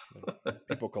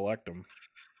 People collect them.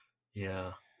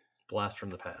 Yeah, blast from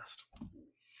the past.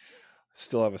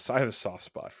 I have a soft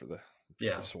spot for the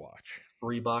swatch.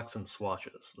 Reeboks and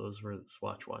swatches. Those were the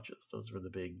swatch watches. Those were the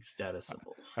big status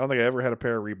symbols. I don't think I ever had a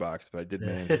pair of Reeboks, but I did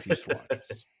manage a few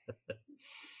swatches.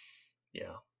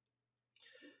 Yeah.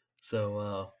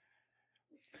 So,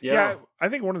 yeah, I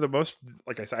think one of the most,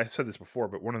 like I said this before,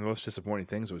 but one of the most disappointing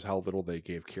things was how little they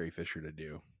gave Carrie Fisher to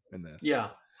do in this. Yeah.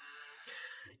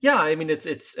 Yeah, I mean,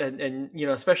 it's and you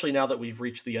know, especially now that we've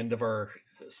reached the end of our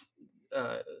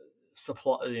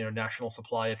supply, you know, national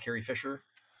supply of Carrie Fisher,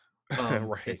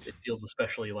 right? It feels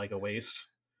especially like a waste.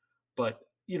 But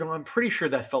you know, I'm pretty sure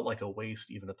that felt like a waste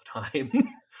even at the time.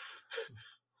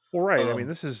 Well, right. I mean,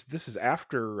 this is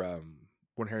after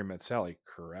When Harry Met Sally,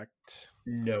 correct?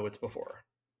 No, it's before.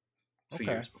 It's a few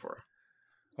years before.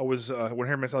 Oh, was When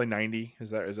Harry Met Sally 90?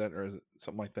 Is that or is it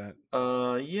something like that?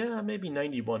 Yeah, maybe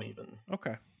 91 even.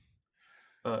 Okay.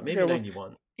 Maybe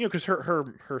 91. You know, because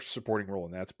her supporting role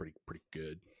in that's pretty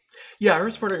good. Yeah, her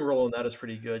supporting role in that is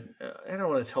pretty good. I don't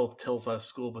want to tell tales out of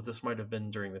school, but this might have been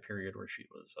during the period where she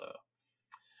was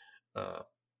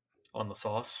on the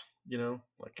sauce. You know,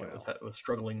 like was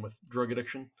struggling with drug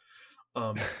addiction.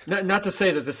 Not to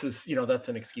say that this is, you know, that's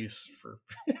an excuse for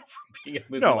being a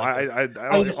movie. No, like I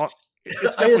don't. It's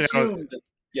I assume that.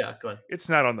 Yeah, go ahead. It's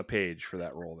not on the page for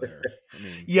that role there. I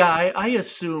mean, yeah, I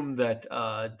assume that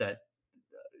that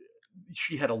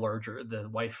she had the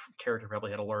wife character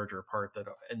probably had a larger part that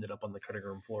ended up on the cutting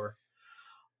room floor.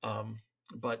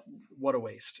 But what a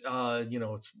waste. You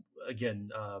know, it's again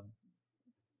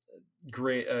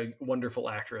great, wonderful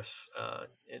actress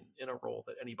in a role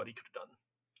that anybody could have done.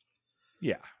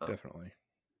 Yeah, definitely.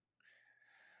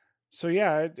 So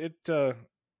yeah, it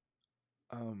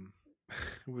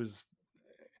was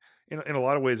in a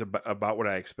lot of ways about what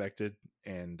I expected,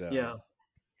 and yeah.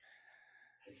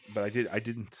 But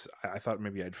I thought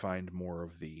maybe I'd find more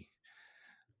of the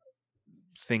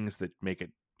things that make it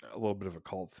a little bit of a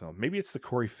cult film. Maybe it's the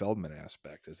Corey Feldman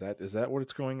aspect. Is that what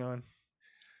it's going on?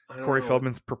 Corey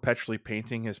Feldman's perpetually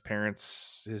painting his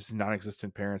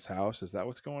non-existent parents' house. Is that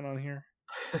what's going on here?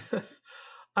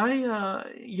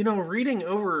 You know, reading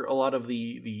over a lot of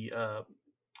the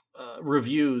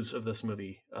reviews of this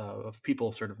movie of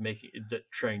people sort of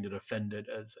trying to defend it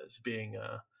as being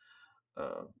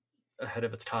ahead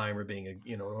of its time or being a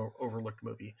overlooked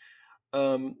movie.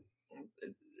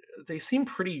 They seem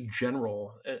pretty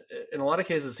general. In a lot of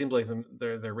cases, it seems like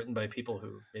they're written by people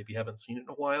who maybe haven't seen it in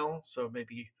a while, so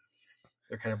maybe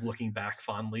they're kind of looking back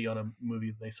fondly on a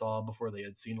movie they saw before they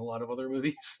had seen a lot of other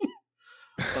movies.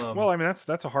 Well, I mean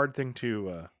that's a hard thing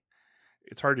to.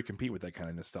 It's hard to compete with that kind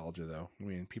of nostalgia, though. I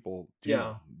mean, people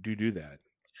do that.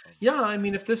 Yeah, I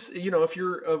mean, if this, you know, if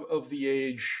you're of the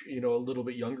age, you know, a little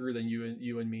bit younger than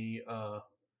you and me,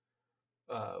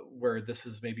 where this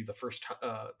is maybe the first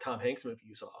Tom Hanks movie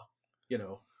you saw, you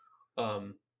know,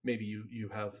 maybe you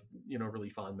have, you know, really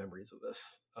fond memories of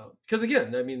this. Because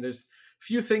again, I mean, there's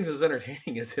few things as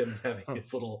entertaining as him having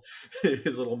his little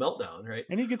meltdown, right?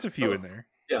 And he gets a few in there.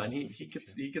 Yeah, and he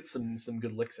gets some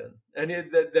good licks in,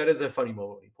 and that is a funny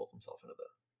moment when he pulls himself into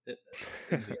the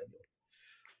ambulance.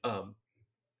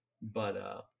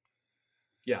 But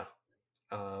yeah,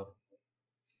 a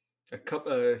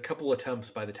couple attempts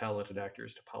by the talented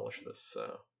actors to polish this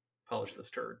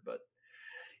turd, but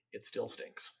it still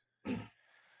stinks.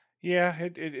 Yeah,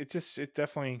 it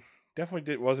definitely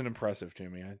wasn't impressive to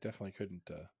me. I definitely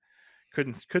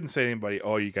couldn't say to anybody,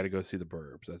 "Oh, you got to go see The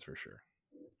Burbs." That's for sure.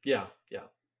 Yeah.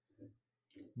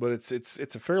 But it's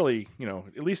a fairly, you know,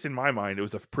 at least in my mind, it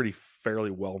was a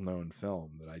fairly well-known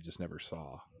film that I just never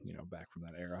saw, you know, back from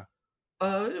that era.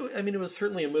 I mean, it was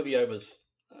certainly a movie I was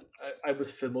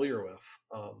familiar with.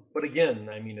 But again,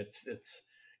 I mean, it's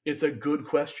a good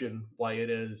question why it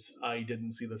is I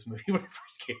didn't see this movie when it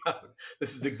first came out.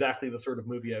 This is exactly the sort of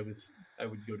movie I would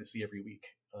go to see every week.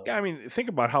 Yeah, I mean, think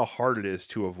about how hard it is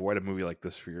to avoid a movie like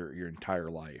this for your entire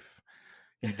life.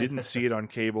 You didn't see it on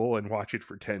cable and watch it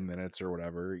for 10 minutes or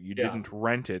whatever. You didn't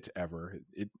rent it ever.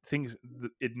 It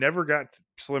never got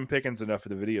slim pickings enough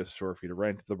at the video store for you to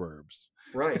rent The Burbs.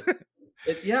 Right. Right.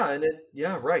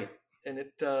 And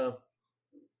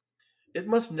it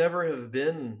must never have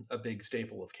been a big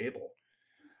staple of cable.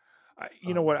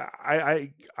 You know what?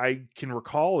 I can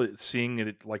recall seeing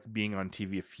it like being on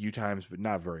TV a few times, but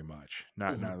not very much.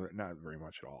 Not very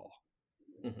much at all.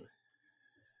 Mm-hmm.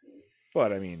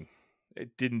 But I mean,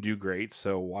 it didn't do great,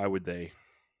 so why would they?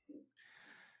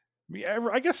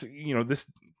 I guess, you know, this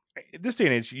day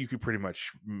and age, you could pretty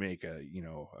much make a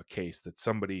case that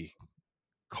somebody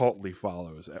cultly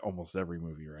follows almost every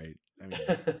movie, right? I mean,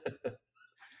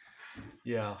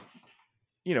 yeah.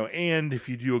 You know, and if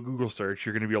you do a Google search,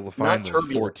 you're going to be able to find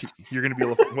those 14. You're going to be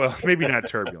able to, well, maybe not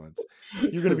Turbulence.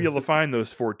 You're going to be able to find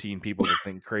those 14 people that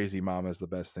think Crazy Mama is the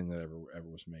best thing that ever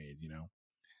was made, you know?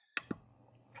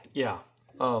 Yeah.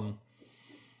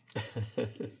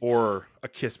 Or A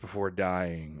Kiss Before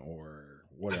Dying, or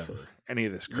whatever. Any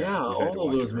of this crap. Yeah, all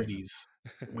of those movies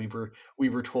we were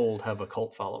told have a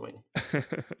cult following.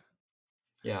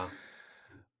 Yeah.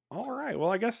 All right. Well,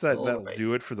 I guess that'll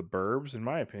do it for The Burbs, in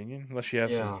my opinion. Unless you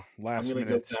have some last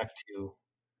minute.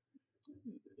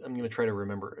 I'm going to try to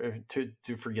remember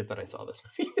to forget that I saw this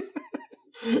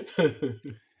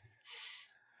movie.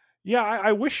 Yeah,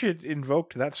 I wish it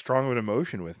invoked that strong of an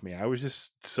emotion with me. I was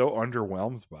just so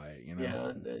underwhelmed by it, you know.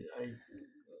 Yeah,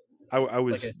 I like I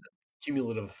was said,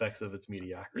 cumulative effects of its yeah,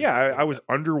 mediocrity. I was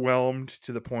underwhelmed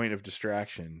to the point of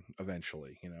distraction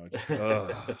eventually, you know. It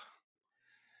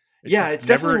Yeah, just it's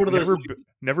definitely one of those.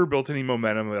 never built any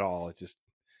momentum at all. It just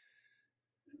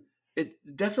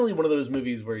It's definitely one of those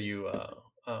movies where you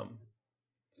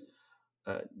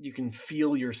can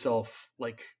feel yourself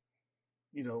like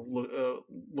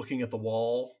looking at the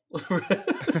wall.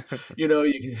 You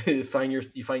can you find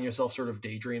yourself sort of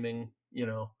daydreaming.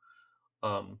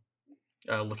 Um,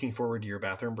 looking forward to your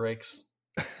bathroom breaks.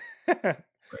 Right.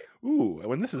 Ooh,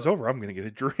 when this is over, I'm going to get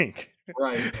a drink.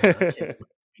 Right. Yeah, I can't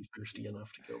be thirsty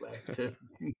enough to go back to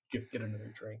get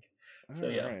another drink. So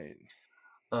All yeah,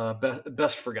 right.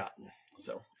 best forgotten.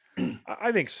 So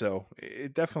I think so.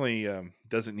 It definitely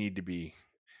doesn't need to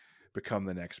become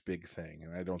the next big thing,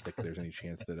 and I don't think there's any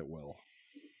chance that it will.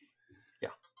 yeah.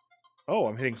 Oh,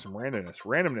 I'm hitting some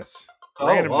randomness.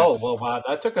 Oh, well, wow,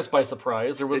 that took us by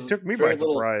surprise. There It was took me by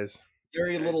surprise.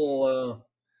 very I little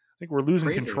think we're losing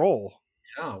crazy. control.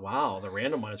 Yeah, wow. The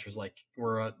randomizer's like,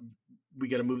 we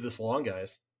got to move this along,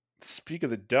 guys. Speak of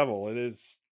the devil, it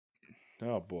is.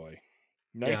 Oh boy,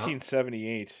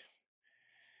 1978.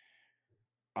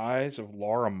 Eyes of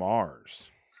Laura Mars.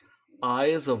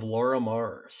 Eyes of Laura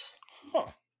Mars. Huh.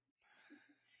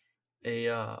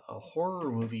 A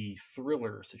horror movie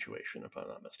thriller situation, if I'm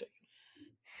not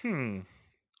mistaken.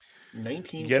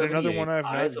 1978. Yet another one I've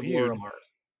Eyes not of viewed. Laura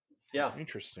Mars. Yeah.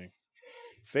 Interesting.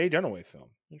 Faye Dunaway film.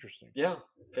 Interesting. Yeah,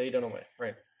 Faye Dunaway.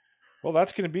 Right. Well,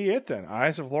 that's going to be it then.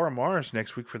 Eyes of Laura Mars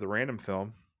next week for the random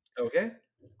film. Okay.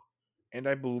 And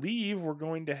I believe we're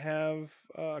going to have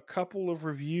a couple of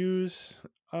reviews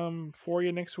for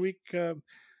you next week. I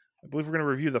believe we're going to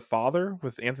review The Father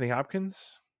with Anthony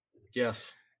Hopkins.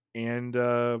 Yes. And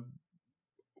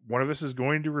one of us is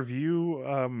going to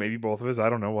review, maybe both of us, I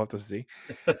don't know, we'll have to see,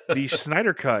 the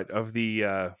Snyder Cut of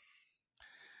the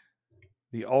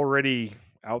already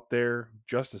out there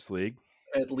Justice League.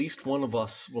 At least one of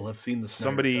us will have seen the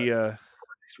Snyder Cut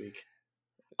next week.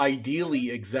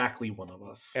 Ideally, exactly one of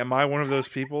us. Am I one of those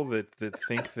people that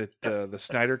think that the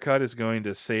Snyder Cut is going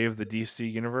to save the DC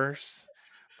universe?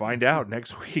 Find out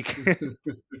next week.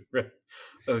 Right.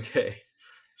 Okay.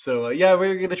 So yeah,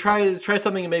 we're gonna try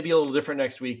something maybe a little different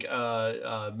next week.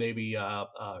 Maybe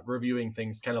reviewing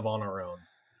things kind of on our own.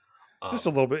 Just a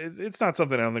little bit. It's not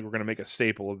something I don't think we're going to make a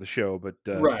staple of the show, but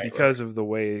because of the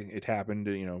way it happened,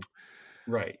 you know.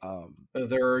 Right.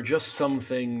 There are just some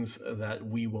things that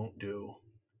we won't do.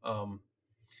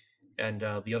 And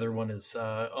the other one is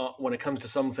when it comes to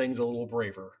some things, a little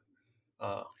braver.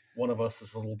 One of us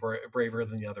is a little braver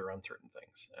than the other on certain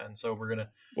things, and so we're gonna.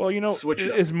 Well, you know, switch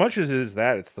as much as it is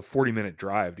that, it's the 40-minute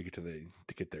drive to get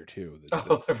there too.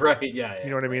 Right. Yeah. You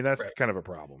know what I mean? That's right. kind of a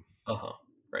problem.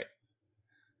 Right.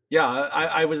 Yeah,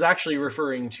 I was actually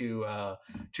referring to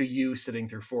you sitting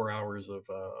through 4 hours of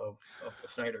the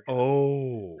Snyder Cut.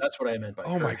 Oh, that's what I meant by.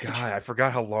 Oh my god, I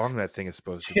forgot how long that thing is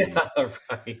supposed to be. Yeah,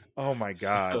 right. Oh my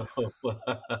god. So,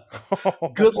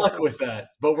 good luck with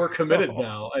that. But we're committed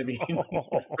now. I mean,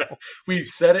 we've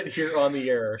said it here on the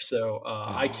air, so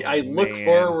I look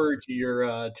forward to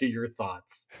your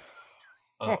thoughts.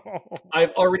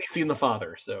 I've already seen The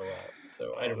Father, so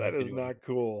I don't know. That is not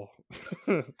cool.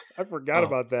 I forgot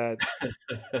about that.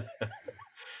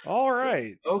 All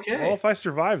right. So, okay. Well, if I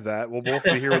survive that, we'll both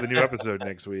be here with a new episode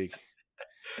next week.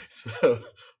 So,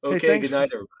 okay. Good night,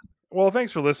 everybody. Well,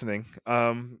 thanks for listening.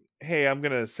 Hey, I'm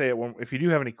going to say it. If you do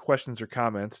have any questions or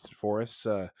comments for us,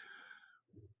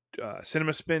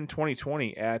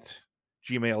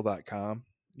 cinemaspin2020@gmail.com.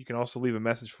 You can also leave a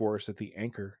message for us at the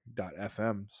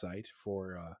anchor.fm site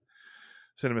for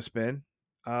CinemaSpin.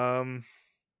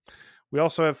 We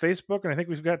also have Facebook, and I think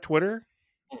we've got Twitter.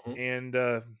 Mm-hmm. And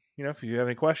if you have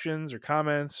any questions or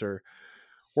comments, or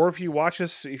if you watch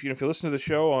us, if you listen to the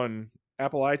show on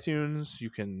Apple iTunes, you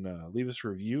can leave us a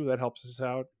review. That helps us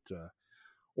out.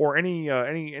 Or any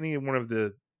one of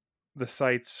the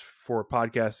sites for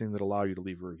podcasting that allow you to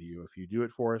leave a review. If you do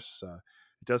it for us,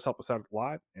 it does help us out a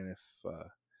lot. And if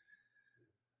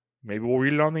maybe we'll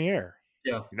read it on the air.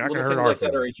 Yeah, you're not going to hurt things our like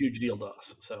feelings. That are a huge deal to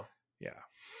us. So yeah,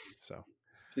 so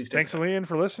please. Thanks, Ian,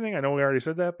 for listening. I know we already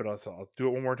said that, but I'll do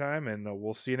it one more time, and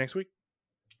we'll see you next week.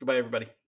 Goodbye, everybody.